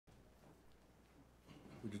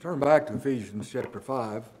Would you turn back to Ephesians chapter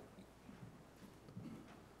 5?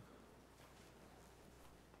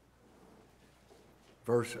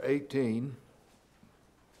 Verse 18.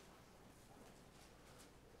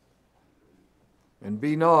 And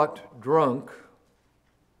be not drunk,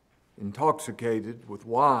 intoxicated with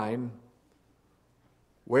wine,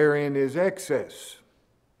 wherein is excess,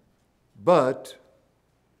 but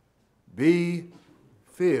be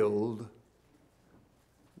filled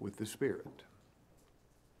with the Spirit.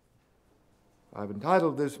 I've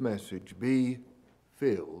entitled this message, Be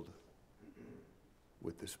Filled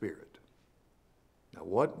with the Spirit. Now,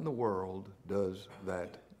 what in the world does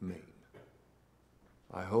that mean?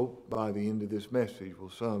 I hope by the end of this message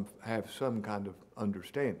we'll have some kind of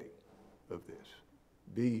understanding of this.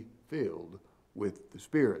 Be filled with the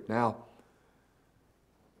Spirit. Now,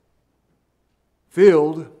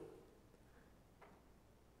 filled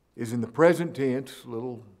is in the present tense,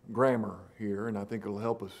 little grammar here, and I think it'll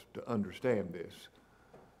help us to understand this.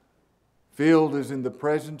 Filled is in the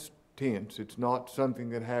present tense. It's not something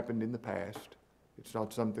that happened in the past. It's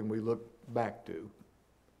not something we look back to.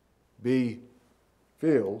 Be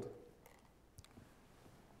filled.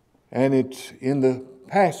 And it's in the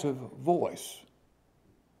passive voice.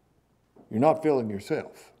 You're not filling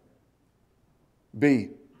yourself. Be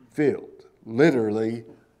filled. Literally,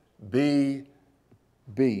 be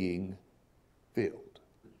being filled.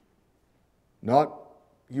 Not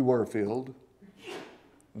you were filled.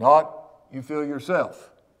 Not you fill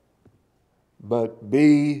yourself. But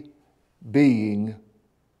be being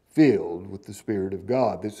filled with the Spirit of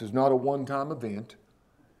God. This is not a one-time event.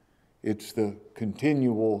 It's the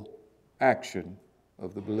continual action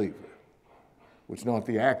of the believer. It's not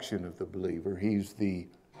the action of the believer. He's the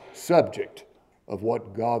subject of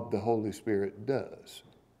what God the Holy Spirit does.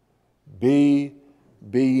 Be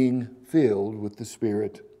being filled with the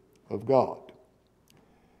Spirit of God.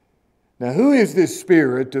 Now, who is this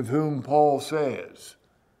Spirit of whom Paul says,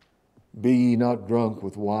 be ye not drunk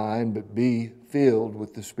with wine, but be filled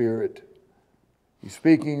with the Spirit? He's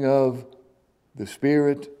speaking of the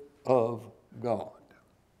Spirit of God.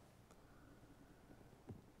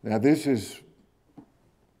 Now, this is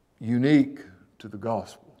unique to the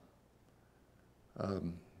gospel.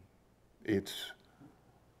 It's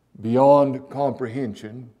beyond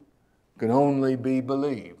comprehension, can only be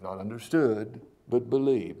believed, not understood, but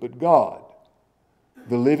believed. But God,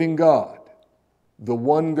 the living God, the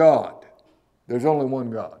one God, there's only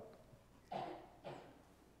one God.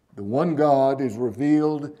 The one God is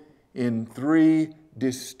revealed in three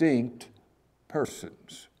distinct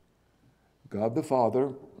persons. God the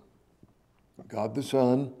Father, God the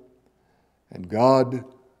Son, and God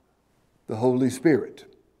the Holy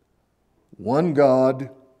Spirit. One God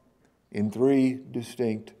in three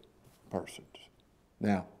distinct persons.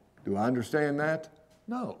 Now, do I understand that?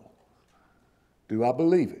 No. Do I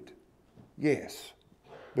believe it? Yes,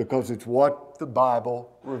 because it's what the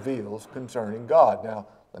Bible reveals concerning God. Now,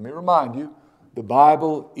 let me remind you, the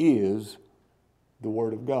Bible is the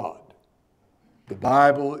Word of God. The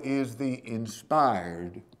Bible is the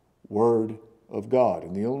inspired Word of God.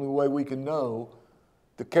 And the only way we can know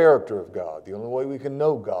the character of God, the only way we can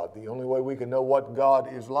know God, the only way we can know what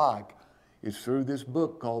God is like is through this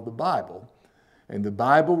book called the Bible. And the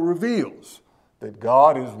Bible reveals that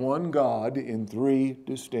God is one God in three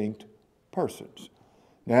distinct persons.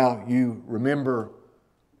 Now, you remember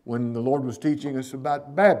when the Lord was teaching us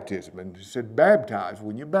about baptism, and He said, baptize,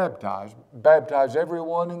 when you baptize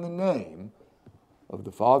everyone in the name of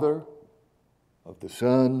the Father, of the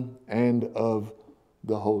Son, and of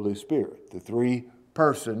the Holy Spirit, the three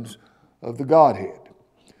persons of the Godhead.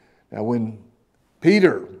 Now, when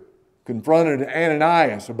Peter confronted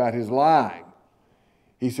Ananias about his lying,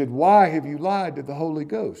 he said, why have you lied to the Holy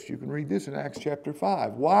Ghost? You can read this in Acts chapter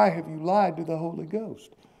 5. Why have you lied to the Holy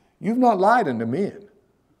Ghost? You've not lied unto men,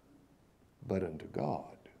 but unto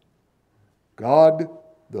God. God,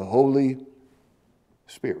 the Holy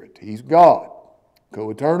Spirit. He's God,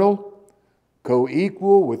 co-eternal,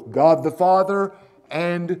 co-equal with God the Father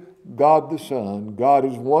and God the Son. God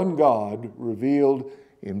is one God revealed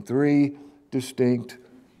in three distinct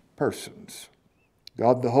persons.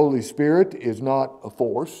 God the Holy Spirit is not a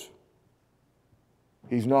force.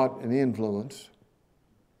 He's not an influence.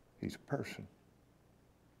 He's a person.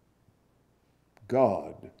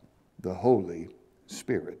 God the Holy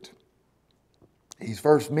Spirit. He's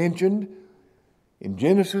first mentioned in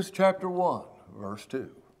Genesis chapter 1, verse 2,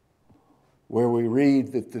 where we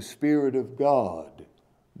read that the Spirit of God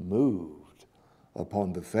moved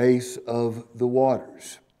upon the face of the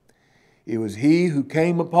waters. It was He who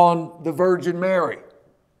came upon the Virgin Mary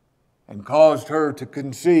and caused her to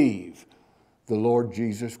conceive the Lord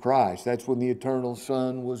Jesus Christ. That's when the eternal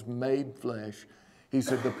Son was made flesh. He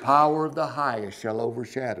said, the power of the highest shall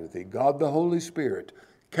overshadow thee. God the Holy Spirit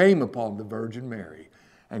came upon the Virgin Mary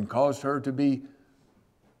and caused her to be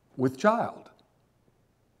with child,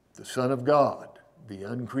 the Son of God, the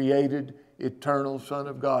uncreated, eternal Son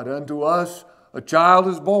of God. Unto us a child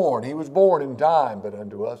is born. He was born in time, but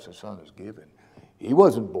unto us a son is given. He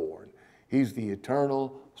wasn't born. He's the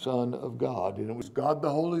eternal Son of God. And it was God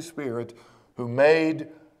the Holy Spirit who made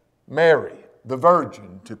Mary, the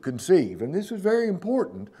virgin, to conceive. And this is very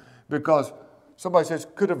important because somebody says,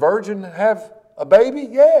 could a virgin have a baby?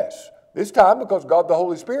 Yes. This time because God the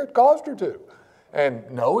Holy Spirit caused her to.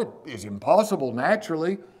 And no, it is impossible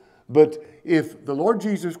naturally. But if the Lord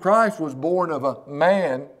Jesus Christ was born of a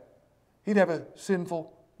man, he'd have a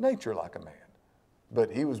sinful nature like a man.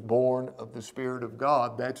 But he was born of the Spirit of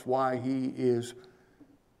God. That's why he is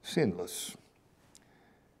sinless.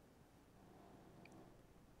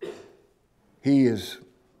 He is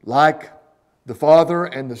like the Father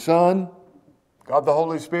and the Son. God the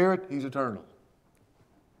Holy Spirit, he's eternal.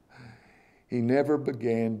 He never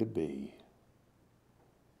began to be.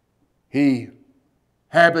 He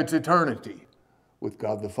habits eternity with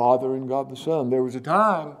God the Father and God the Son. There was a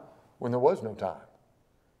time when there was no time.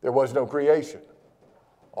 There was no creation.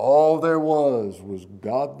 All there was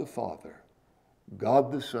God the Father,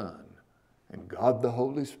 God the Son, and God the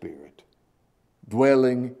Holy Spirit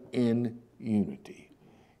dwelling in unity.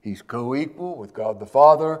 He's co-equal with God the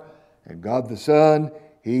Father and God the Son.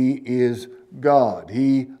 He is God.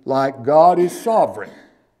 He, like God, is sovereign.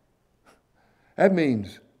 That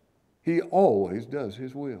means he always does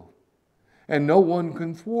his will. And no one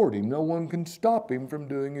can thwart him. No one can stop him from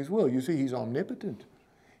doing his will. You see, he's omnipotent.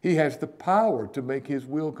 He has the power to make his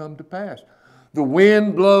will come to pass. The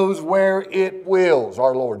wind blows where it wills,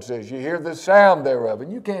 our Lord says. You hear the sound thereof,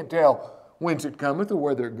 and you can't tell whence it cometh or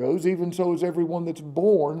whither it goes. Even so is everyone that's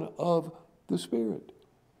born of the Spirit.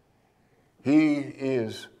 He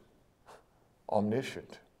is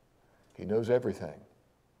omniscient. He knows everything.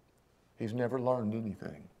 He's never learned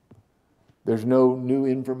anything. There's no new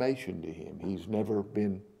information to him. He's never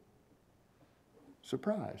been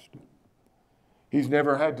surprised. He's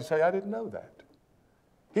never had to say, I didn't know that.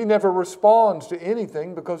 He never responds to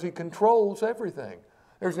anything because he controls everything.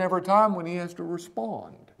 There's never a time when he has to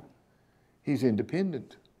respond. He's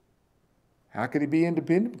independent. How could he be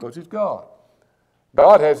independent? Because he's God.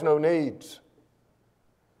 God has no needs.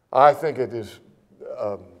 I think it is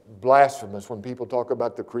blasphemous when people talk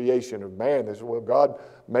about the creation of man. They say, well, God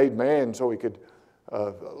made man so he could,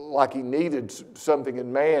 like he needed something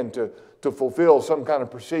in man to fulfill some kind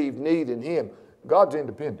of perceived need in him. God's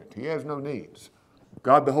independent. He has no needs.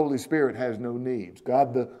 God the Holy Spirit has no needs.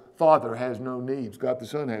 God the Father has no needs. God the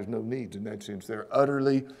Son has no needs in that sense. They're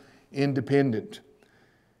utterly independent.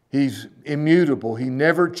 He's immutable. He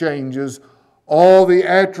never changes. All the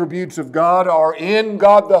attributes of God are in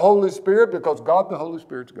God the Holy Spirit because God the Holy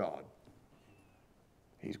Spirit's God.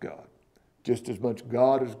 He's God. Just as much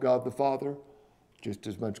God as God the Father, just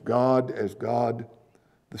as much God as God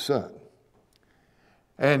the Son.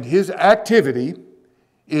 And his activity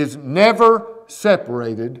is never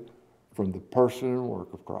separated from the person and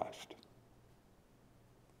work of Christ.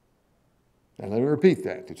 Now let me repeat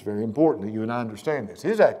that. It's very important that you and I understand this.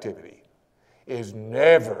 His activity is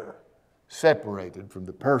never separated from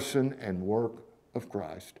the person and work of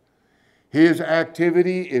Christ. His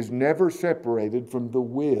activity is never separated from the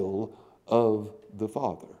will of the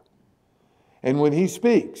Father. And when he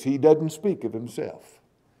speaks, he doesn't speak of himself.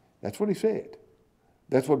 That's what he said.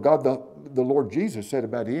 That's what God, the Lord Jesus said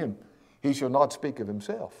about him. He shall not speak of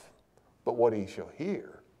himself, but what he shall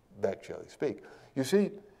hear, that shall he speak. You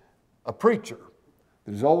see, a preacher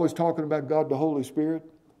that is always talking about God the Holy Spirit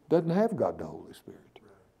doesn't have God the Holy Spirit.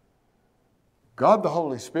 God the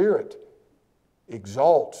Holy Spirit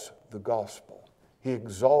exalts the gospel. He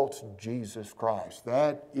exalts Jesus Christ.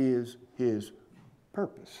 That is his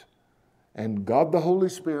purpose. And God the Holy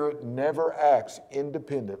Spirit never acts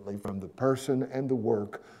independently from the person and the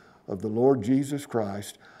work of the Lord Jesus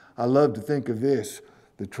Christ. I love to think of this,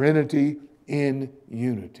 the Trinity in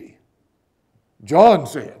unity. John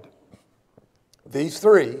said, these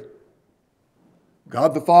three,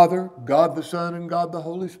 God the Father, God the Son, and God the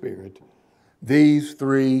Holy Spirit, these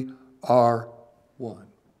three are one.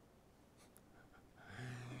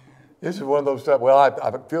 This is one of those times, well,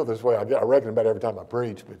 I feel this way, I reckon about every time I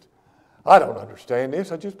preach, but I don't understand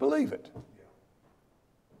this, I just believe it.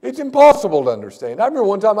 It's impossible to understand. I remember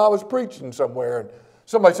one time I was preaching somewhere and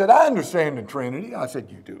somebody said, I understand the Trinity. I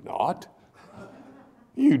said, you do not.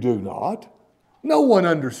 You do not. No one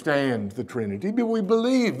understands the Trinity, but we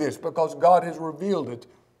believe this because God has revealed it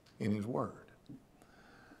in His Word.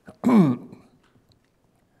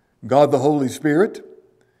 God the Holy Spirit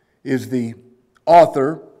is the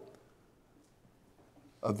author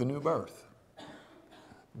of the new birth.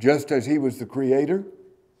 Just as He was the creator,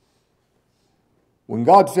 when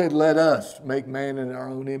God said, "Let us make man in our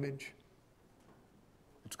own image,"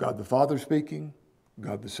 it's God the Father speaking,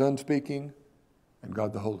 God the Son speaking, and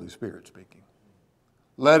God the Holy Spirit speaking.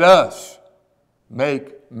 Let us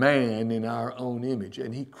make man in our own image.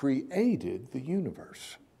 And He created the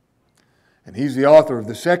universe. And He's the author of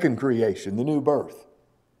the second creation, the new birth.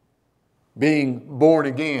 Being born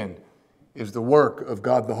again is the work of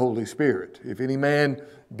God the Holy Spirit. If any man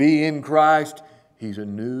be in Christ, he's a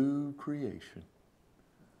new creation.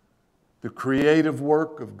 The creative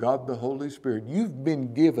work of God the Holy Spirit. You've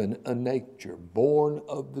been given a nature born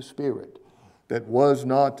of the Spirit that was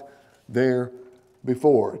not there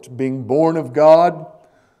before. It's being born of God.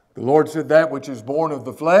 The Lord said that which is born of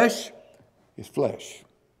the flesh is flesh.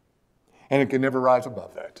 And it can never rise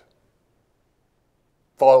above that.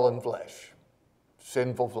 Fallen flesh,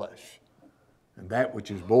 sinful flesh. And that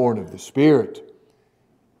which is born of the Spirit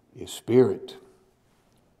is spirit.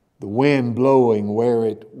 The wind blowing where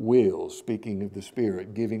it will, speaking of the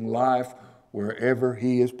Spirit, giving life wherever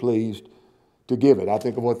He is pleased to give it. I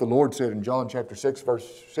think of what the Lord said in John chapter 6,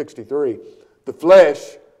 verse 63. The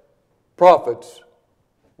flesh profits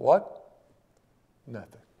what?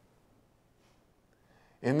 Nothing.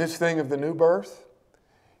 In this thing of the new birth,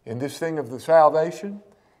 in this thing of the salvation,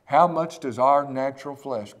 how much does our natural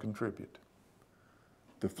flesh contribute?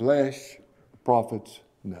 The flesh profits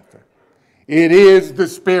nothing. It is the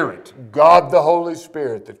Spirit, God the Holy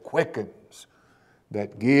Spirit, that quickens,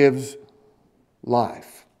 that gives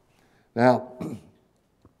life. Now,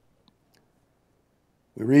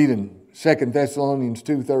 we read in 2 Thessalonians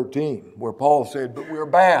 2:13, where Paul said, "But we're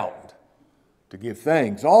bound to give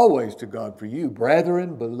thanks always to God for you,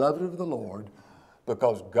 brethren, beloved of the Lord,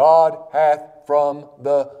 because God hath from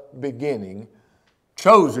the beginning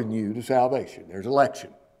chosen you to salvation." There's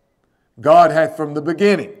election. God hath from the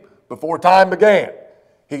beginning, before time began,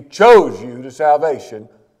 He chose you to salvation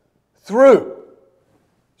through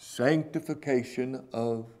sanctification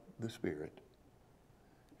of the Spirit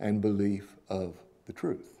and belief of the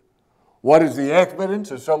truth. What is the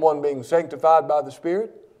evidence of someone being sanctified by the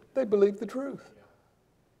Spirit? They believe the truth.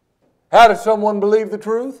 How does someone believe the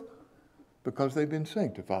truth? Because they've been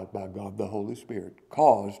sanctified by God the Holy Spirit,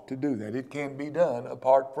 caused to do that. It can't be done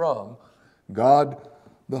apart from God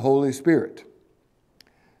the Holy Spirit.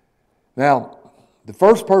 Now, the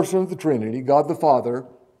first person of the Trinity, God the Father,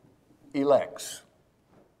 elects.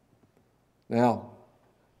 Now,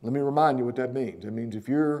 let me remind you what that means. It means if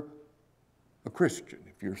you're a Christian,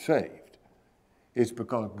 if you're saved, it's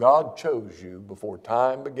because God chose you before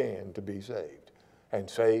time began to be saved. And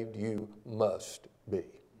saved you must be.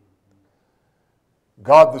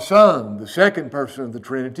 God the Son, the second person of the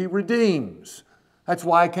Trinity, redeems. That's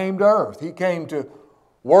why He came to earth. He came to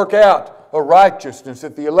work out a righteousness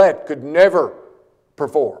that the elect could never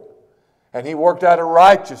perform. And He worked out a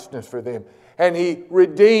righteousness for them. And He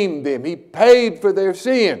redeemed them. He paid for their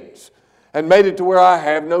sins and made it to where I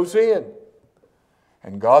have no sin.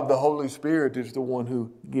 And God the Holy Spirit is the one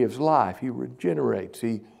who gives life. He regenerates.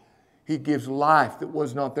 He gives life that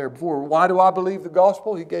was not there before. Why do I believe the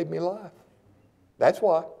gospel? He gave me life. That's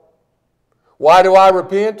why. Why do I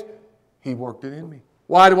repent? He worked it in me.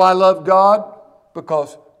 Why do I love God?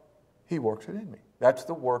 Because He works it in me. That's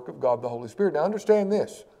the work of God the Holy Spirit. Now understand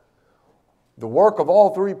this. The work of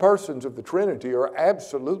all three persons of the Trinity are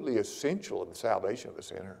absolutely essential in the salvation of the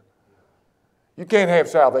sinner. You can't have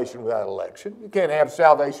salvation without election. You can't have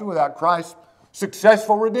salvation without Christ's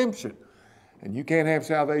successful redemption. And you can't have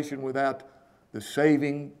salvation without the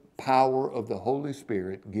saving power of the Holy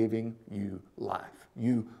Spirit giving you life.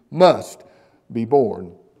 You must be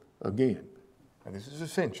born again. And this is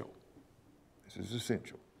essential. This is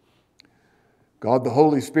essential. God the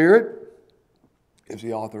Holy Spirit is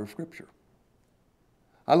the author of Scripture.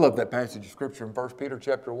 I love that passage of Scripture in 1 Peter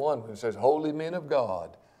chapter 1 when it says, "Holy men of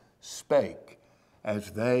God spake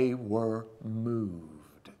as they were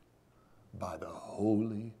moved by the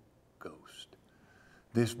Holy Ghost."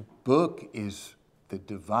 This book is the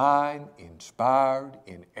divine, inspired,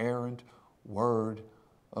 inerrant Word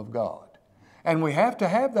of God. And we have to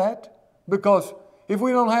have that, because if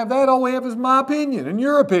we don't have that, all we have is my opinion and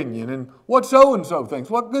your opinion and what so-and-so thinks.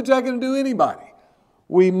 What good's that going to do anybody?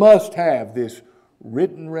 We must have this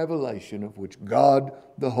written revelation of which God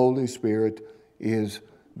the Holy Spirit is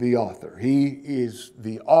the author. He is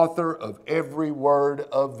the author of every word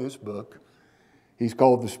of this book. He's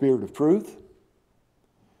called the Spirit of truth.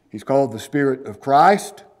 He's called the Spirit of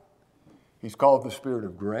Christ. He's called the Spirit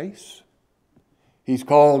of grace. He's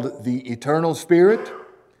called the Eternal Spirit.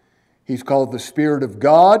 He's called the Spirit of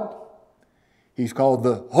God. He's called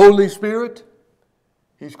the Holy Spirit.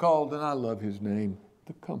 He's called, and I love His name,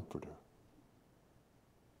 the Comforter.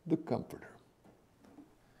 The Comforter.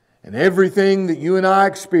 And everything that you and I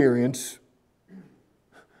experience,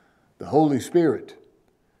 the Holy Spirit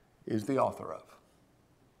is the author of.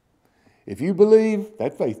 If you believe,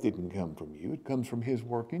 that faith didn't come from you. It comes from His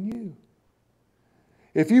work in you.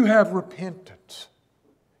 If you have repentance,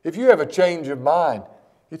 if you have a change of mind,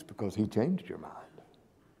 it's because He changed your mind.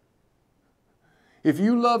 If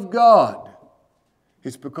you love God,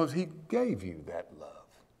 it's because He gave you that love.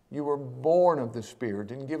 You were born of the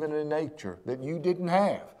Spirit and given a nature that you didn't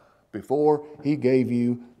have before He gave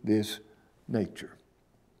you this nature.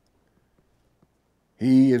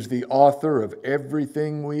 He is the author of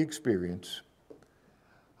everything we experience.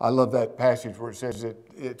 I love that passage where it says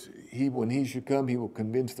that when He should come, He will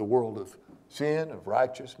convince the world of sin, of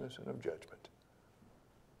righteousness, and of judgment.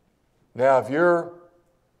 Now, if you're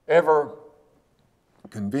ever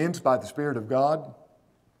convinced by the Spirit of God,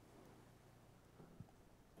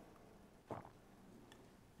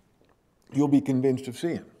 you'll be convinced of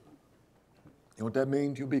sin. You know what that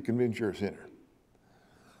means? You'll be convinced you're a sinner.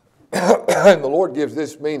 And the Lord gives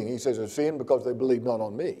this meaning. He says, of sin because they believe not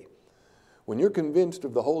on me. When you're convinced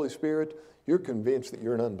of the Holy Spirit, you're convinced that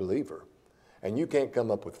you're an unbeliever. And you can't come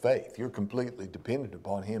up with faith. You're completely dependent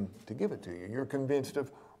upon Him to give it to you. You're convinced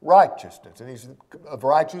of righteousness. And He says, of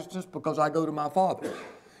righteousness because I go to my Father.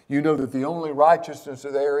 You know that the only righteousness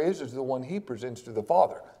there is the one He presents to the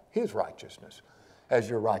Father, His righteousness, as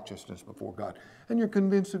your righteousness before God. And you're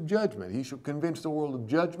convinced of judgment. He shall convince the world of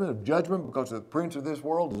judgment because the prince of this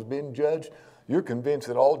world has been judged. You're convinced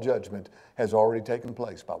that all judgment has already taken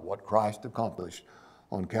place by what Christ accomplished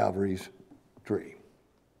on Calvary's tree.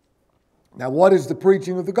 Now, what is the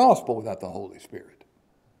preaching of the gospel without the Holy Spirit?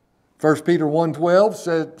 1 Peter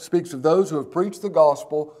 1:12 speaks of those who have preached the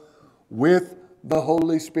gospel with the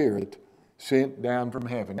Holy Spirit sent down from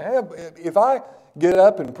heaven. Now, if I get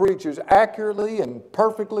up and preach as accurately and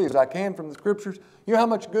perfectly as I can from the Scriptures, you know how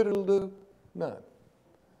much good it'll do? None.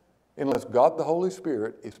 Unless God the Holy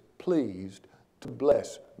Spirit is pleased to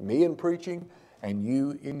bless me in preaching and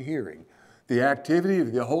you in hearing. The activity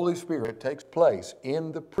of the Holy Spirit takes place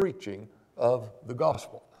in the preaching of the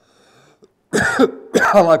gospel.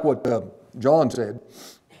 I like what John said.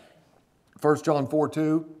 1 John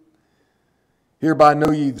 4:2. Hereby know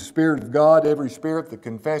ye the Spirit of God. Every spirit that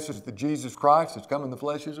confesses that Jesus Christ has come in the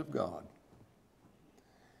flesh is of God.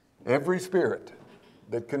 Every spirit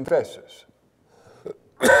that confesses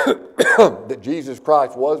that Jesus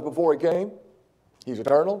Christ was before He came, He's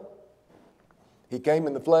eternal, He came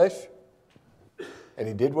in the flesh, and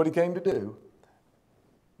He did what He came to do,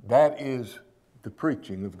 that is the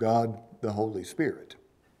preaching of God the Holy Spirit.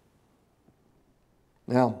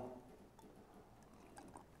 Now,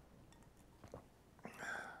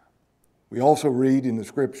 we also read in the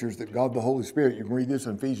Scriptures that God the Holy Spirit, you can read this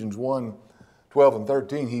in Ephesians 1:12 and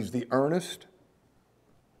 13, He's the earnest.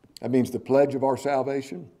 That means the pledge of our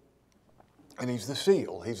salvation. And He's the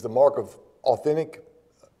seal. He's the mark of authentic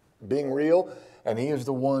being real. And He is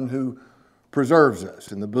the one who preserves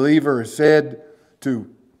us. And the believer is said to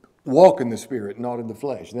walk in the Spirit, not in the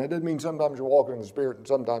flesh. And that doesn't mean sometimes you're walking in the Spirit and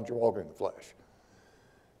sometimes you're walking in the flesh.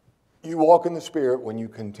 You walk in the Spirit when you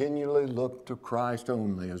continually look to Christ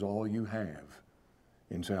only as all you have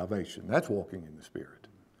in salvation. That's walking in the Spirit.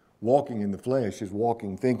 Walking in the flesh is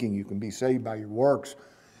walking thinking you can be saved by your works.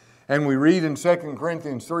 And we read in 2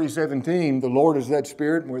 Corinthians 3:17, the Lord is that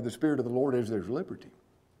Spirit, and where the Spirit of the Lord is, there's liberty.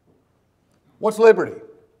 What's liberty?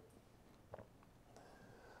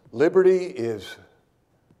 Liberty is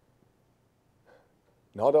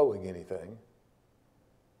not owing anything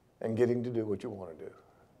and getting to do what you want to do.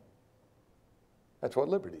 That's what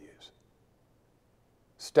liberty is.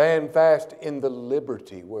 Stand fast in the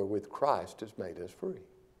liberty wherewith Christ has made us free.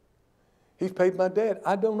 He's paid my debt.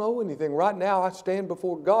 I don't owe anything. Right now I stand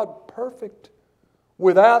before God perfect,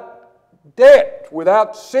 without debt,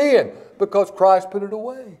 without sin, because Christ put it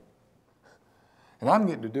away. And I'm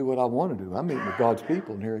getting to do what I want to do. I'm meeting with God's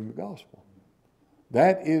people and hearing the gospel.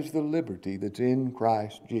 That is the liberty that's in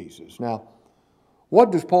Christ Jesus. Now,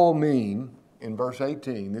 what does Paul mean in verse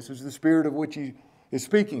 18? This is the Spirit of which he is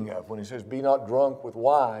speaking of when he says, be not drunk with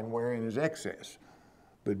wine wherein is excess,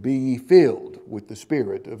 but be ye filled with the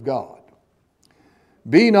Spirit of God.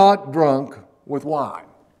 Be not drunk with wine.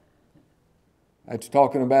 That's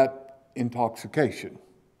talking about intoxication.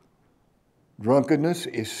 Drunkenness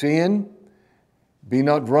is sin, Be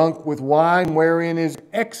not drunk with wine wherein is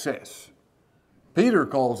excess. Peter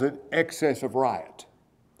calls it excess of riot.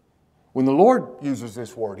 When the Lord uses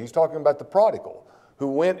this word, he's talking about the prodigal who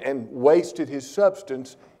went and wasted his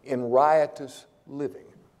substance in riotous living.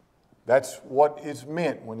 That's what is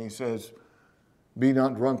meant when he says, be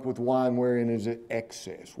not drunk with wine wherein is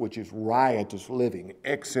excess, which is riotous living,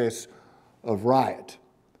 excess of riot.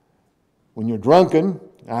 When you're drunken,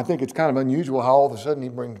 and I think it's kind of unusual how all of a sudden he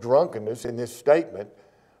brings drunkenness in this statement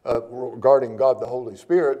regarding God the Holy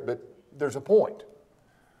Spirit, but there's a point.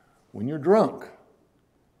 When you're drunk,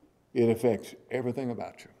 it affects everything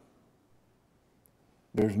about you.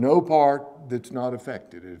 There's no part that's not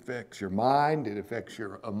affected. It affects your mind, it affects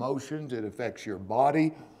your emotions, it affects your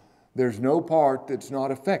body. There's no part that's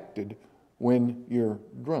not affected when you're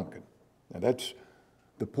drunken. Now that's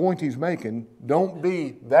the point he's making. Don't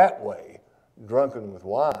be that way, drunken with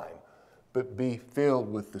wine, but be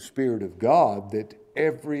filled with the Spirit of God, that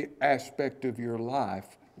every aspect of your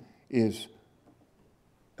life is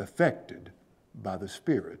affected by the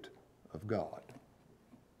Spirit of God.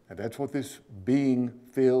 And that's what this being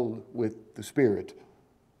filled with the Spirit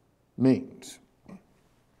means.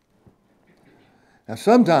 Now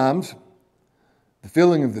sometimes the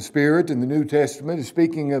filling of the Spirit in the New Testament is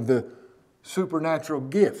speaking of the supernatural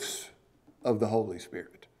gifts of the Holy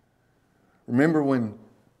Spirit. Remember when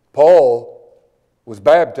Paul was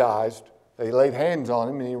baptized, they laid hands on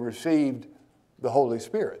him and he received the Holy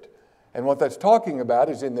Spirit. And what that's talking about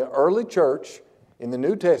is in the early church, in the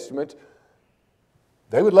New Testament,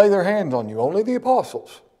 they would lay their hands on you. Only the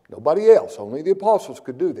apostles, nobody else, only the apostles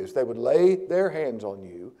could do this. They would lay their hands on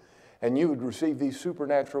you and you would receive these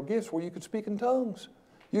supernatural gifts where you could speak in tongues.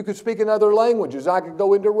 You could speak in other languages. I could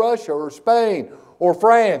go into Russia or Spain or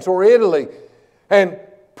France or Italy and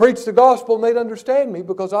preach the gospel and they'd understand me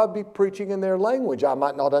because I'd be preaching in their language. I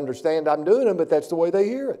might not understand I'm doing it, but that's the way they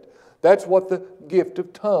hear it. That's what the gift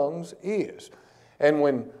of tongues is. And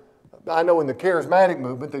when I know in the charismatic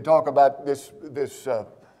movement they talk about this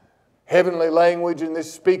heavenly language and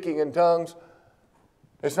this speaking in tongues,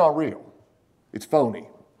 it's not real. It's phony.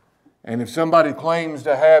 And if somebody claims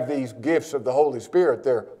to have these gifts of the Holy Spirit,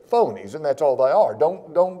 they're phonies, and that's all they are.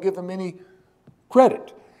 Don't give them any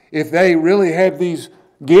credit. If they really had these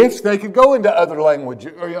gifts, they could go into other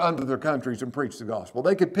languages or under their countries and preach the gospel.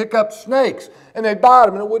 They could pick up snakes and they'd bite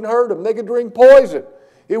them and it wouldn't hurt them. They could drink poison.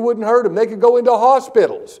 It wouldn't hurt them. They could go into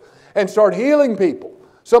hospitals and start healing people.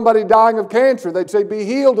 Somebody dying of cancer, they'd say, be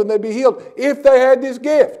healed, and they'd be healed if they had this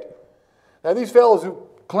gift. Now these fellows who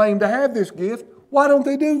claim to have this gift, why don't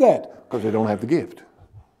they do that? Because they don't have the gift.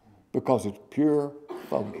 Because it's pure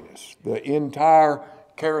phoniness. The entire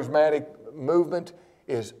charismatic movement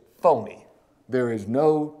is phony. There is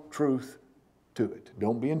no truth to it.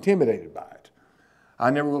 Don't be intimidated by it. I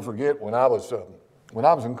never will forget when I was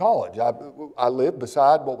in college. I lived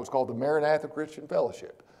beside what was called the Maranatha Christian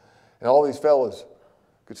Fellowship, and all these fellas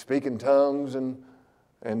could speak in tongues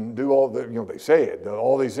and do all the they said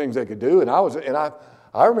all these things they could do, and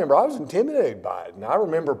I remember I was intimidated by it, and I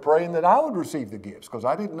remember praying that I would receive the gifts because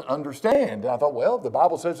I didn't understand. And I thought, well, if the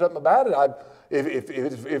Bible says something about it,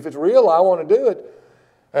 if it's real, I want to do it.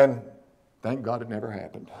 And thank God it never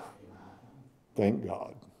happened. Thank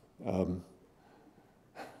God.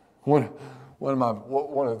 One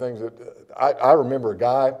of the things that I remember a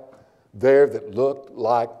guy there that looked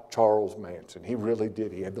like Charles Manson. He really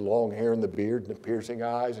did. He had the long hair and the beard and the piercing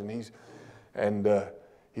eyes, and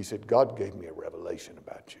he said, God gave me a revelation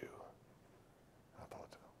about you. I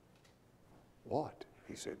thought, what?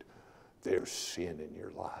 He said, there's sin in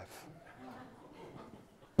your life.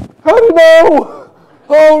 How do you know?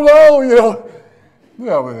 Oh no,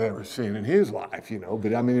 well, there was sin in his life,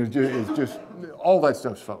 but I mean, it's just all that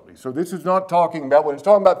stuff's phony. So this is not talking about, when it's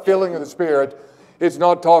talking about filling of the Spirit, it's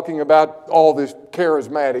not talking about all this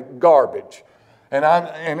charismatic garbage. And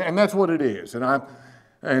that's what it is.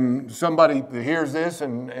 And somebody that hears this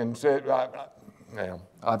and said,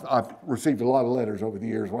 I've received a lot of letters over the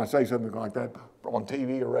years when I say something like that on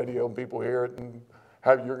TV or radio and people hear it and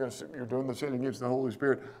how you're doing the sin against the Holy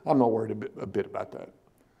Spirit. I'm not worried a bit about that.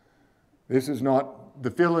 This is not,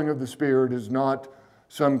 the filling of the Spirit is not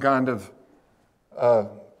some kind of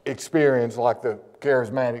experience like the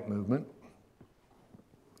charismatic movement.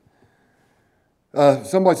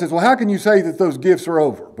 Somebody says, well, how can you say that those gifts are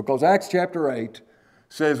over? Because Acts chapter 8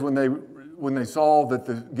 says when they saw that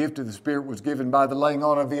the gift of the Spirit was given by the laying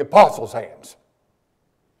on of the apostles' hands.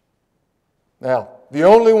 Now, the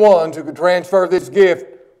only ones who could transfer this gift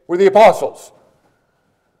were the apostles.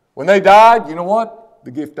 When they died, you know what?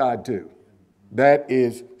 The gift died too. That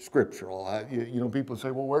is scriptural. People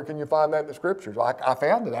say, well, where can you find that in the Scriptures? I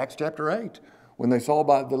found it, Acts chapter 8. when they saw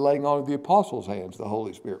by the laying on of the apostles' hands the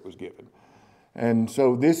Holy Spirit was given. And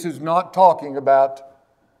so this is not talking about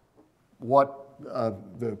what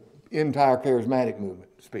the entire charismatic movement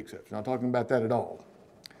speaks of. It's not talking about that at all.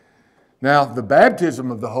 Now, the baptism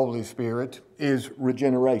of the Holy Spirit is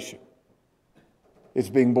regeneration. It's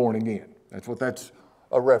being born again. That's what that's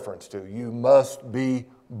a reference to. You must be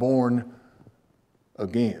born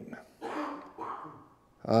again.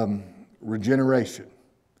 Regeneration.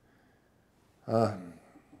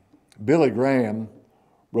 Billy Graham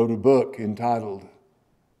wrote a book entitled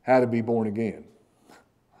How to Be Born Again.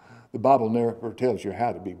 The Bible never tells you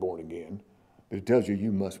how to be born again, but it tells you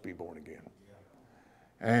you must be born again.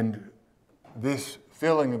 And this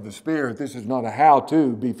filling of the Spirit, this is not a how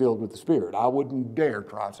to be filled with the Spirit. I wouldn't dare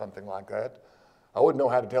try something like that. I wouldn't know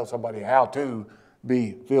how to tell somebody how to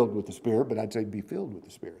be filled with the Spirit, but I'd say be filled with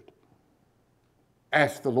the Spirit.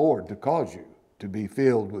 Ask the Lord to cause you to be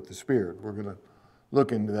filled with the Spirit. We're going to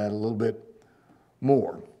look into that a little bit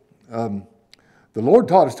more. The Lord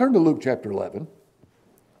taught us. Turn to Luke chapter 11.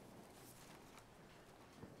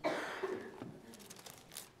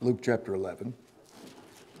 Luke chapter 11.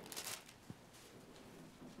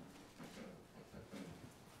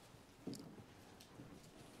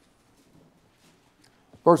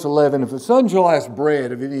 Verse 11, if the son shall ask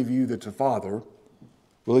bread of any of you that's a father,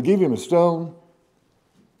 will he give him a stone?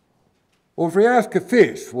 Or if he ask a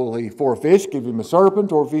fish, will he for a fish give him a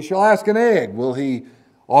serpent? Or if he shall ask an egg, will he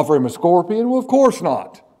offer him a scorpion? Well, of course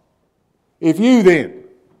not. If you then,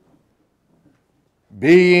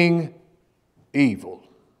 being evil.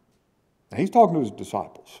 Now, he's talking to his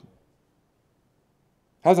disciples.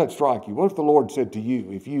 How does that strike you? What if the Lord said to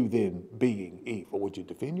you, if you then, being evil, would you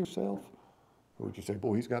defend yourself? Or would you say,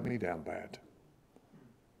 boy, he's got me down bad?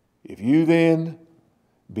 If you then,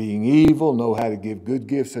 being evil, know how to give good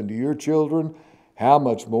gifts unto your children, how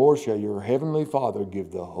much more shall your heavenly Father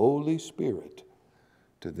give the Holy Spirit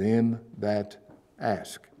to them that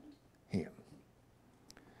ask him?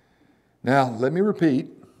 Now, let me repeat.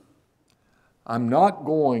 I'm not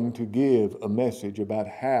going to give a message about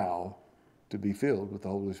how to be filled with the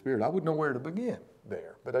Holy Spirit. I wouldn't know where to begin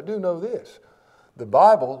there, but I do know this. The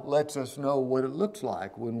Bible lets us know what it looks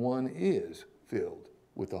like when one is filled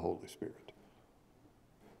with the Holy Spirit.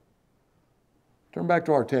 Turn back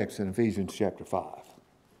to our text in Ephesians chapter 5.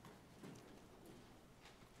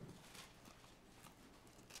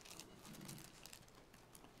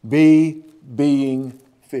 Being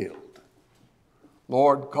filled.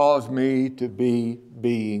 Lord, cause me to be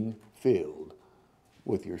being filled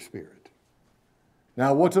with your Spirit.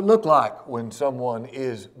 Now, what's it look like when someone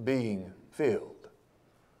is being filled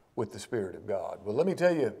with the Spirit of God? Well, let me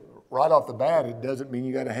tell you right off the bat, it doesn't mean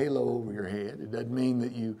you got a halo over your head. It doesn't mean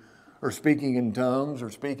that you are speaking in tongues or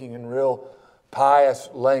speaking in real pious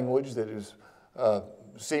language that is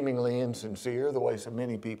seemingly insincere the way so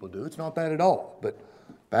many people do. It's not that at all. But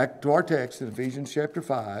back to our text in Ephesians chapter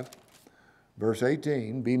 5, verse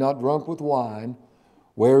 18, be not drunk with wine,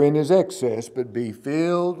 wherein is excess, but be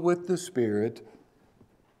filled with the Spirit,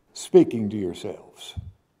 speaking to yourselves.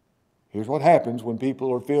 Here's what happens when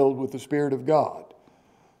people are filled with the Spirit of God.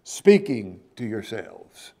 Speaking to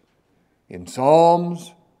yourselves in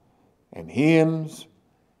psalms and hymns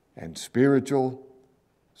and spiritual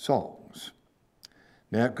songs.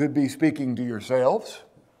 Now, it could be speaking to yourselves.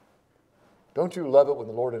 Don't you love it when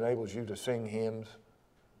the Lord enables you to sing hymns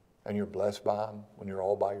and you're blessed by them when you're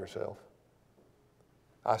all by yourself?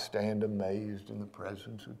 I stand amazed in the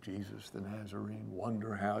presence of Jesus the Nazarene,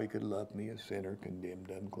 wonder how he could love me, a sinner condemned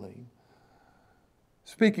unclean.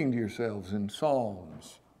 Speaking to yourselves in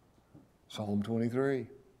psalms, Psalm 23,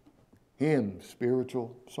 hymns,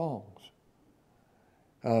 spiritual songs.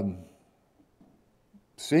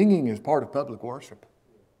 Singing is part of public worship.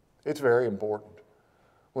 It's very important.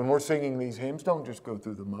 When we're singing these hymns, don't just go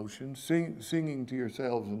through the motions. Singing to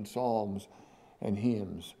yourselves in psalms and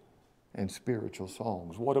hymns and spiritual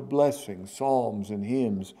songs. What a blessing psalms and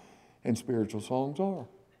hymns and spiritual songs are.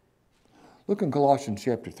 Look in Colossians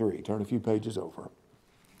chapter 3. Turn a few pages over.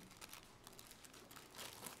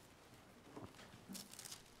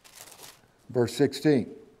 Verse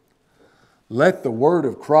 16. Let the word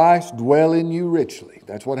of Christ dwell in you richly.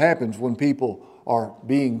 That's what happens when people are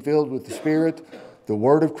being filled with the Spirit. The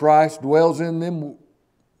word of Christ dwells in them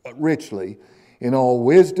richly, in all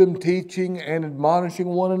wisdom, teaching and admonishing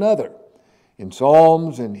one another, in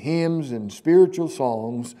psalms and hymns and spiritual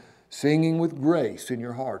songs, singing with grace in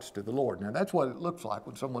your hearts to the Lord. Now that's what it looks like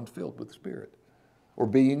when someone's filled with the Spirit, or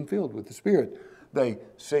being filled with the Spirit. They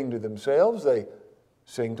sing to themselves, they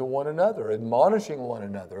sing to one another, admonishing one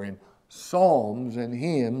another in psalms and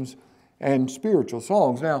hymns and spiritual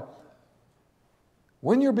songs. Now,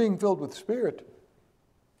 When you're being filled with the Spirit,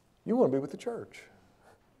 you want to be with the church.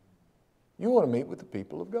 You want to meet with the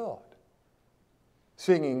people of God,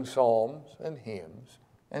 singing psalms and hymns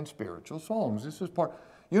and spiritual songs. This is part.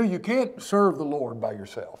 You can't serve the Lord by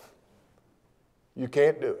yourself. You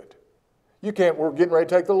can't do it. You can't. We're getting ready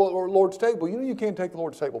to take the Lord's table. You can't take the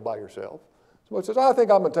Lord's table by yourself. Somebody says, I think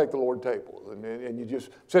I'm going to take the Lord's table. And you just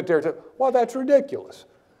sit there and say, well, that's ridiculous.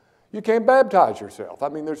 You can't baptize yourself. I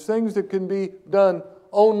mean, there's things that can be done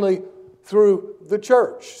only through the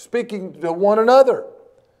church, speaking to one another,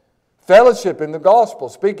 fellowship in the gospel,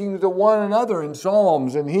 speaking to one another in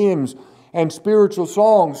psalms and hymns and spiritual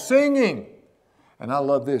songs, singing. And I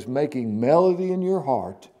love this, making melody in your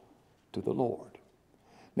heart to the Lord.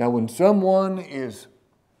 Now, when someone is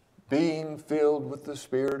being filled with the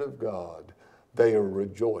Spirit of God, they are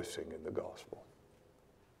rejoicing in the gospel.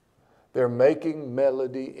 They're making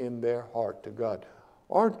melody in their heart to God.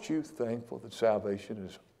 Aren't you thankful that salvation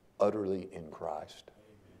is utterly in Christ?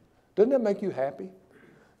 Doesn't that make you happy?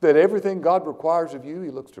 That everything God requires of you,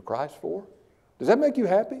 He looks to Christ for? Does that make you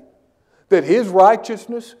happy? That His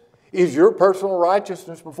righteousness is your personal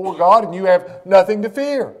righteousness before God and you have nothing to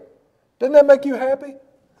fear? Doesn't that make you happy?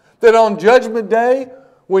 That on Judgment Day,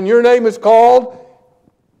 when your name is called,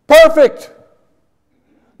 perfect.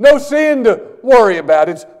 No sin to worry about.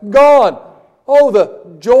 It's gone. Oh,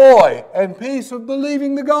 the joy and peace of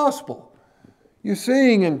believing the gospel. You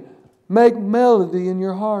sing and make melody in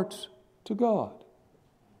your hearts to God.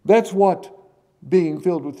 That's what being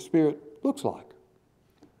filled with the Spirit looks like.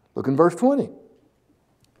 Look in verse 20.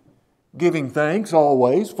 Giving thanks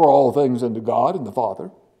always for all things unto God and the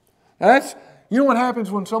Father. Now you know what happens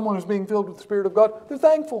when someone is being filled with the Spirit of God? They're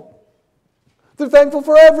thankful. They're thankful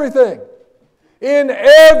for everything. In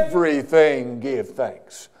everything give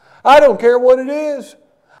thanks. I don't care what it is.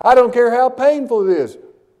 I don't care how painful it is.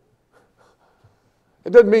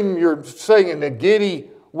 It doesn't mean you're saying in a giddy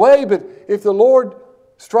way, but if the Lord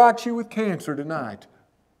strikes you with cancer tonight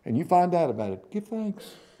and you find out about it, give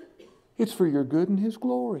thanks. It's for your good and His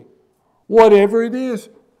glory. Whatever it is.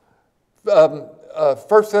 1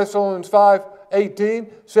 Thessalonians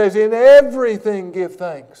 5:18 says, in everything give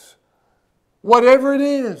thanks. Whatever it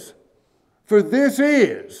is. For this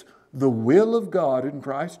is the will of God in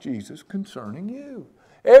Christ Jesus concerning you.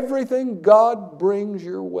 Everything God brings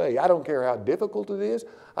your way. I don't care how difficult it is.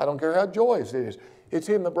 I don't care how joyous it is. It's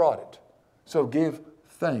Him that brought it. So give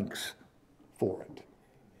thanks for it.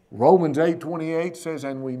 Romans 8:28 says,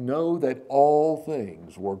 and we know that all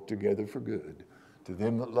things work together for good to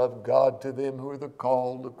them that love God, to them who are the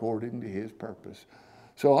called according to His purpose.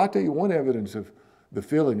 So I tell you, one evidence of the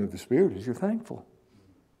filling of the Spirit is you're thankful.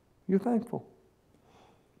 You're thankful.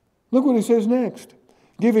 Look what he says next.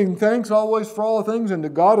 Giving thanks always for all things unto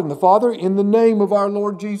God and the Father in the name of our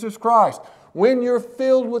Lord Jesus Christ. When you're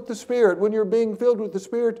filled with the Spirit, when you're being filled with the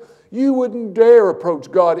Spirit, you wouldn't dare approach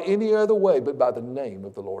God any other way but by the name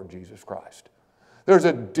of the Lord Jesus Christ. There's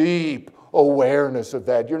a deep awareness of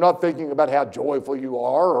that. You're not thinking about how joyful you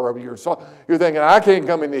are or you're thinking, I can't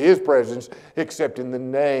come into His presence except in the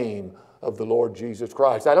name of the Lord Jesus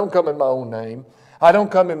Christ. I don't come in my own name. I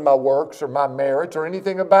don't come in my works or my merits or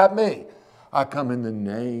anything about me. I come in the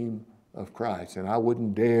name of Christ, and I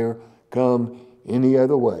wouldn't dare come any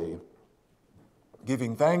other way.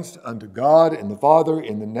 Giving thanks unto God and the Father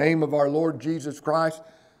in the name of our Lord Jesus Christ.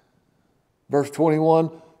 Verse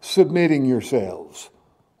 21, submitting yourselves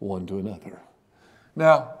one to another.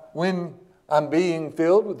 Now, when I'm being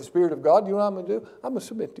filled with the Spirit of God, you know what I'm going to do? I'm going to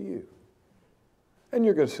submit to you. And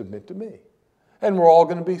you're going to submit to me. And we're all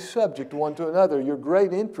going to be subject one to another. Your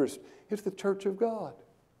great interest is the church of God.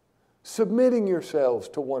 Submitting yourselves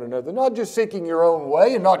to one another. Not just seeking your own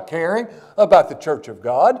way and not caring about the church of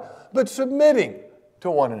God, but submitting to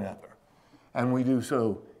one another. And we do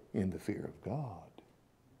so in the fear of God.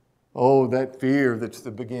 Oh, that fear that's the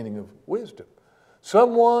beginning of wisdom.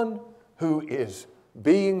 Someone who is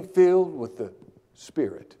being filled with the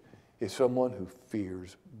Spirit is someone who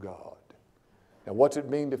fears God. Now, what's it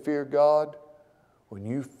mean to fear God? When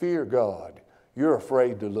you fear God, you're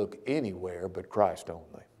afraid to look anywhere but Christ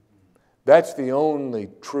only. That's the only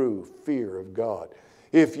true fear of God.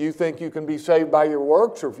 If you think you can be saved by your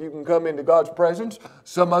works or if you can come into God's presence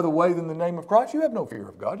some other way than the name of Christ, you have no fear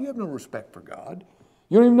of God. You have no respect for God.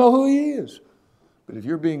 You don't even know who He is. But if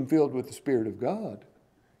you're being filled with the Spirit of God,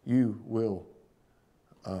 you will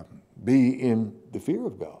be in the fear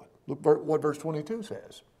of God. Look what verse 22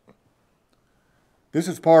 says. This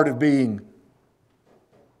is part of being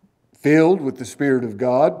filled with the Spirit of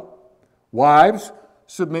God. Wives,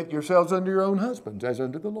 submit yourselves unto your own husbands as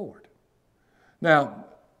unto the Lord. Now,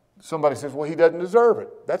 somebody says, well, he doesn't deserve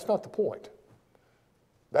it. That's not the point.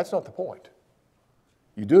 That's not the point.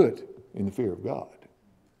 You do it in the fear of God.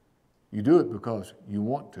 You do it because you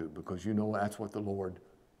want to, because you know that's what the Lord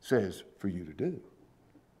says for you to do.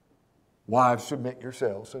 Wives, submit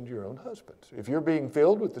yourselves unto your own husbands. If you're being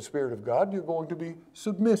filled with the Spirit of God, you're going to be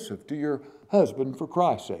submissive to your husband for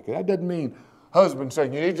Christ's sake. That doesn't mean husband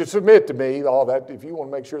saying, you need to submit to me, all that. If you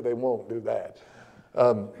want to make sure they won't, do that.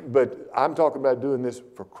 But I'm talking about doing this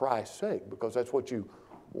for Christ's sake, because that's what you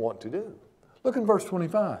want to do. Look in verse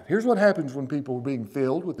 25. Here's what happens when people are being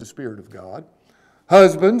filled with the Spirit of God.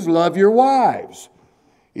 Husbands, love your wives,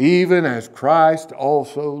 even as Christ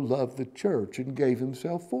also loved the church and gave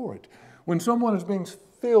himself for it. When someone is being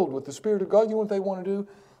filled with the Spirit of God, you know what they want to do?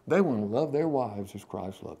 They want to love their wives as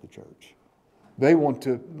Christ loved the church. They want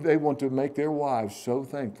to make their wives so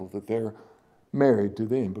thankful that they're married to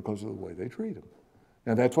them because of the way they treat them.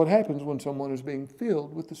 Now that's what happens when someone is being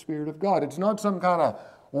filled with the Spirit of God. It's not some kind of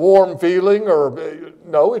warm feeling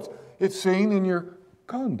no, it's seen in your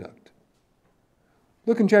conduct.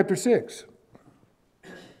 Look in chapter 6.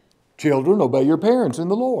 Children, obey your parents in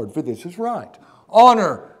the Lord, for this is right.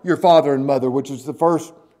 Honor your father and mother, which is the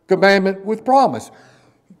first commandment with promise.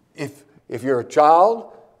 If you're a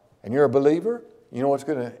child and you're a believer, you know what's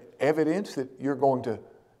going to evidence that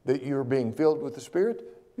you're being filled with the Spirit?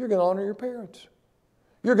 You're going to honor your parents.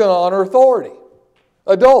 You're going to honor authority.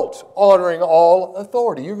 Adults, honoring all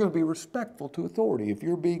authority. You're going to be respectful to authority if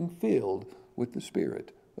you're being filled with the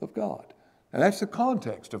Spirit of God. And that's the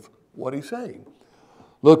context of what he's saying.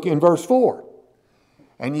 Look in verse 4.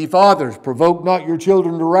 And ye fathers, provoke not your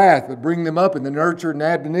children to wrath, but bring them up in the nurture and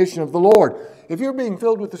admonition of the Lord. If you're being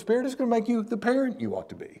filled with the Spirit, it's going to make you the parent you ought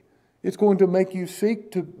to be. It's going to make you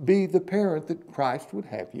seek to be the parent that Christ would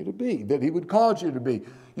have you to be, that he would cause you to be.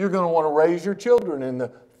 You're going to want to raise your children in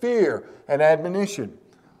the fear and admonition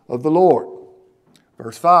of the Lord.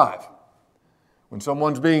 Verse 5. When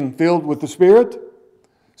someone's being filled with the Spirit,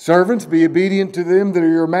 servants, be obedient to them that are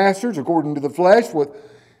your masters, according to the flesh,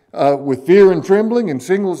 with fear and trembling and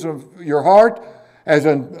singleness of your heart, as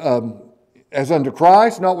unto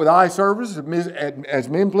Christ, not with eye service, as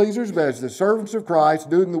men pleasers, but as the servants of Christ,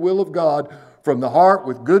 doing the will of God from the heart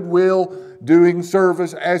with good will, doing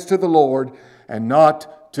service as to the Lord, and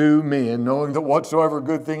not to men, knowing that whatsoever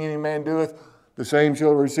good thing any man doeth, the same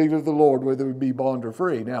shall receive of the Lord, whether it be bond or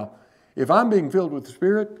free. Now, if I'm being filled with the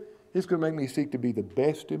Spirit, it's going to make me seek to be the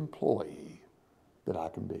best employee that I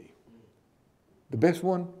can be. The best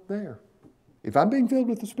one there. If I'm being filled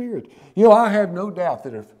with the Spirit. You know, I have no doubt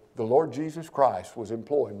that if the Lord Jesus Christ was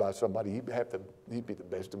employed by somebody, he'd be the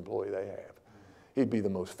best employee they have. He'd be the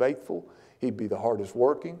most faithful. He'd be the hardest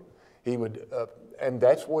working. And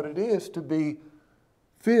that's what it is to be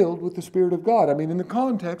filled with the Spirit of God. I mean, in the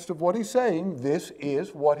context of what he's saying, this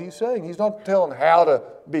is what he's saying. He's not telling how to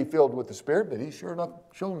be filled with the Spirit, but he's sure enough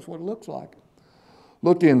showing us what it looks like.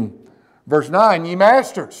 Look in verse 9, ye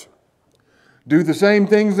masters, do the same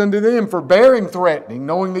things unto them, forbearing threatening,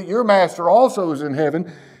 knowing that your master also is in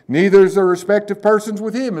heaven. Neither is there respect of persons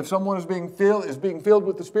with him. If someone is being filled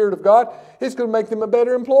with the Spirit of God, it's going to make them a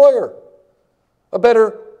better employer, a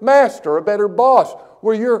better master, a better boss,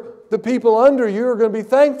 where the people under you are going to be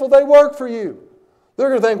thankful they work for you. They're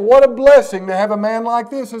going to think, what a blessing to have a man like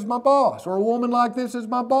this as my boss, or a woman like this as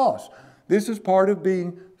my boss. This is part of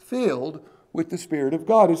being filled with the Spirit of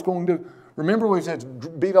God. It's going to, remember when he says,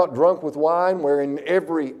 be not drunk with wine, wherein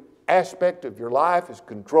every aspect of your life is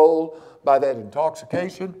controlled by that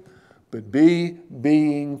intoxication, but be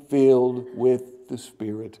being filled with the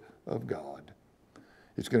Spirit of God.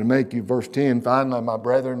 It's going to make you, verse 10, finally, my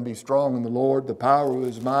brethren, be strong in the Lord, the power of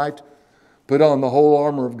his might. Put on the whole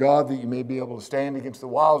armor of God that you may be able to stand against the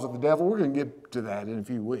wiles of the devil. We're going to get to that in a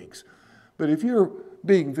few weeks. But if you're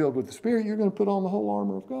being filled with the Spirit, you're going to put on the whole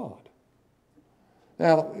armor of God.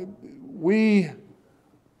 Now, we,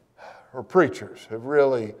 or preachers, have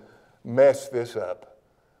really messed this up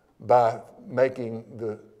by making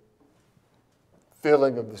the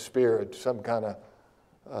filling of the Spirit some kind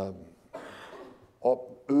of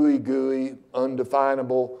ooey-gooey,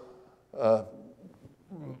 undefinable,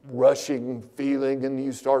 rushing feeling, and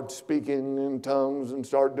you start speaking in tongues and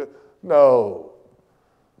no.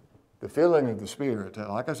 The filling of the Spirit,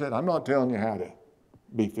 like I said, I'm not telling you how to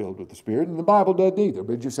be filled with the Spirit, and the Bible doesn't either,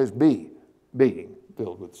 but it just says being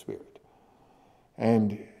filled with the Spirit.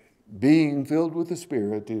 And being filled with the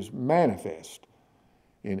Spirit is manifest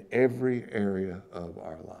in every area of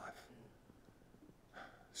our life.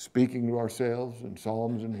 Speaking to ourselves in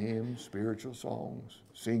psalms and hymns, spiritual songs,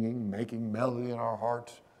 singing, making melody in our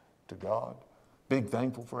hearts to God, being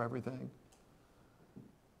thankful for everything.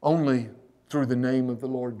 Only through the name of the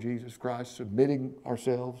Lord Jesus Christ, submitting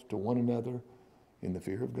ourselves to one another in the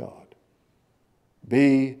fear of God.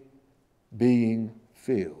 Be being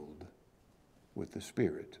filled with the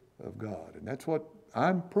Spirit of God. And that's what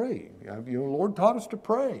I'm praying. The Lord taught us to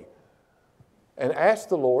pray and ask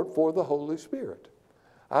the Lord for the Holy Spirit.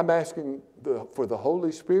 I'm asking for the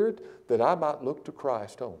Holy Spirit that I might look to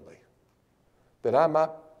Christ only, that I might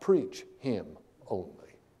preach Him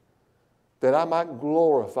only, that I might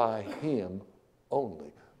glorify Him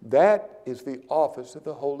only. That is the office of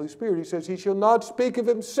the Holy Spirit. He says, He shall not speak of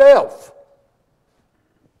Himself,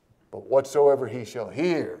 but whatsoever He shall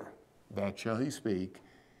hear, that shall He speak.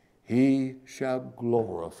 He shall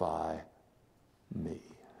glorify me.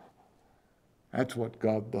 That's what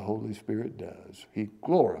God the Holy Spirit does. He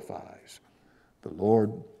glorifies the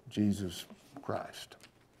Lord Jesus Christ.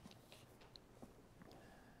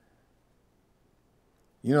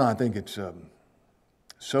 I think it's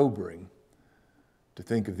sobering to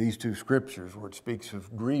think of these two scriptures where it speaks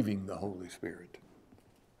of grieving the Holy Spirit.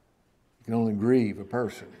 You can only grieve a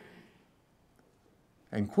person.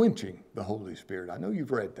 And quenching the Holy Spirit. I know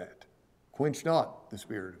you've read that. Quench not the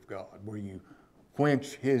Spirit of God, where you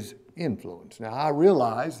quench His influence. Now, I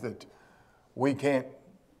realize that we can't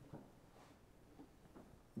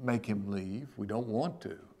make Him leave. We don't want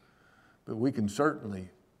to. But we can certainly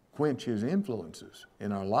quench His influences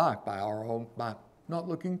in our life by not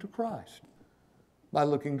looking to Christ, by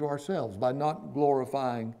looking to ourselves, by not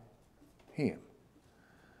glorifying Him.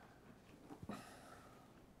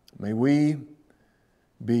 May we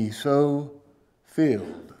be so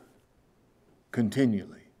filled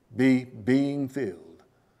continually, being filled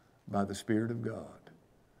by the Spirit of God,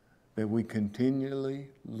 that we continually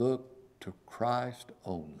look to Christ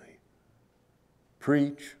only,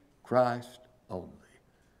 preach Christ only,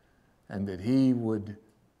 and that He would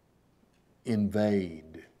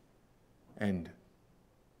invade and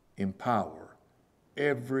empower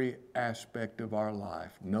every aspect of our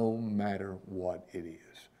life, no matter what it is.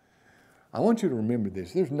 I want you to remember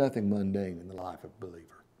this. There's nothing mundane in the life of a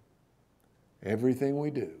believer. Everything we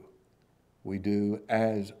do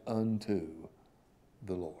as unto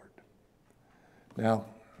the Lord. Now,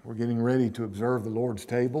 we're getting ready to observe the Lord's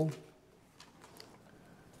table.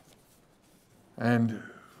 And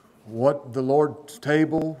what the Lord's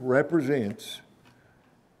table represents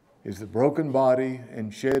is the broken body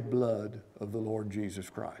and shed blood of the Lord Jesus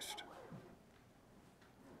Christ.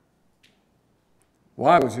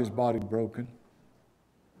 Why was His body broken?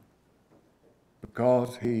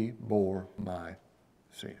 Because He bore my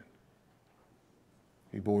sin.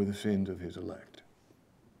 He bore the sins of His elect.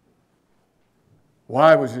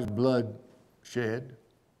 Why was His blood shed?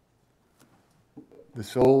 The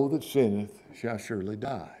soul that sinneth shall surely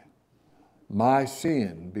die. My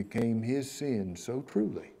sin became His sin so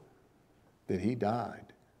truly that He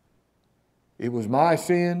died. It was my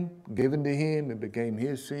sin given to Him. It became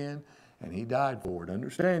His sin. And He died for it.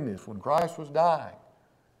 Understand this. When Christ was dying,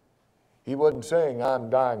 He wasn't saying,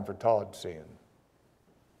 I'm dying for Todd's sin.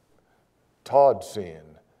 Todd's sin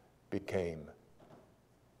became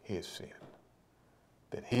his sin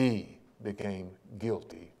that he became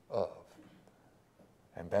guilty of.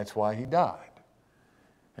 And that's why He died.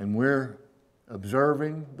 And we're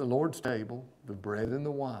observing the Lord's table, the bread and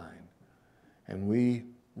the wine, and we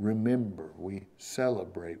remember, we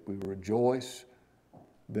celebrate, we rejoice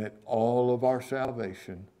that all of our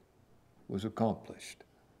salvation was accomplished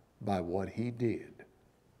by what He did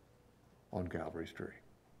on Calvary's tree.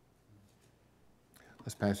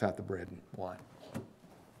 Let's pass out the bread and wine.